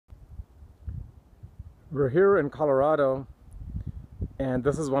We're here in Colorado, and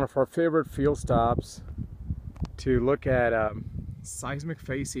this is one of our favorite field stops to look at seismic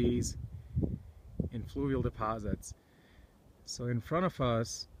facies in fluvial deposits. So in front of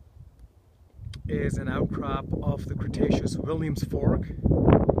us is an outcrop of the Creteaceous Williams Fork.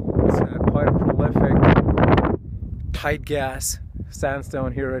 It's quite a prolific tight gas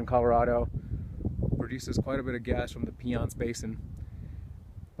sandstone here in Colorado. Produces quite a bit of gas from the Piceance Basin.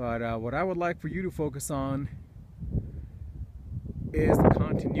 But what I would like for you to focus on is the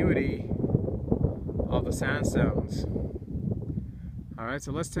continuity of the sandstones. All right,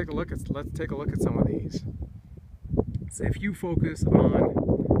 so let's take a look at some of these. So if you focus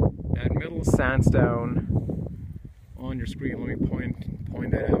on that middle sandstone on your screen, let me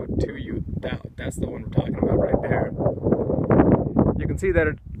point that out to you. That's the one we're talking about right there. You can see that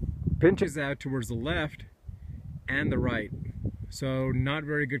it pinches out towards the left and the right. So not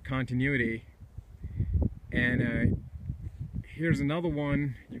very good continuity. And here's another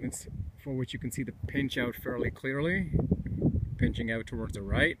one for which you can see the pinch out fairly clearly, pinching out towards the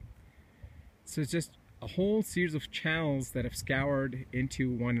right. So it's just a whole series of channels that have scoured into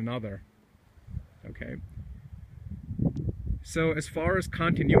one another. Okay. So as far as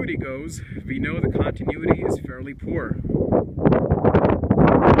continuity goes, we know the continuity is fairly poor.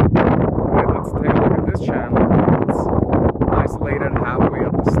 Right, let's take a look at this channel. It's isolated halfway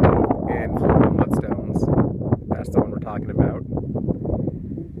up the slope in fluvial mudstones. That's the one we're talking about.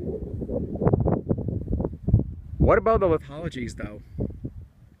 What about the lithologies though?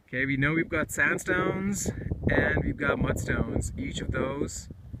 Okay, we know we've got sandstones and we've got mudstones. Each of those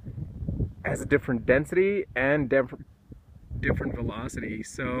has a different density and different velocity.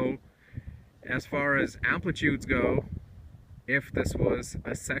 So as far as amplitudes go, if this was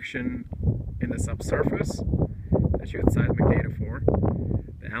a section in the subsurface that you had seismic data for,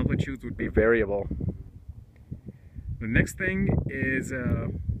 the amplitudes would be variable. The next thing is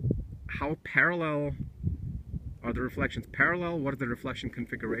how parallel are the reflections? Parallel, what is the reflection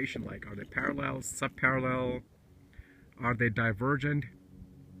configuration like? Are they parallel, subparallel? Are they divergent?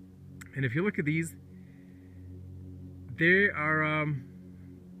 And if you look at these, they are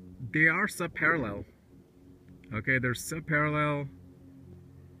subparallel. Okay, they're subparallel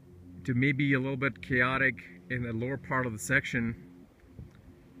to maybe a little bit chaotic in the lower part of the section.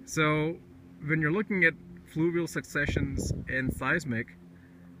 So when you're looking at fluvial successions in seismic,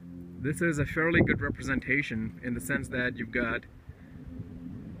 this is a fairly good representation in the sense that you've got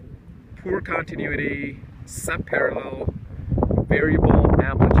poor continuity, subparallel, variable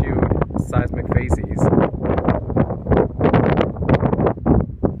amplitude seismic facies.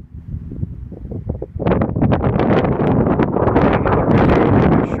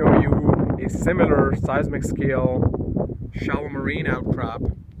 Similar seismic scale shallow marine outcrop,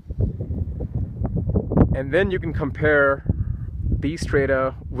 and then you can compare these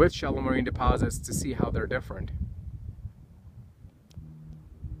strata with shallow marine deposits to see how they're different.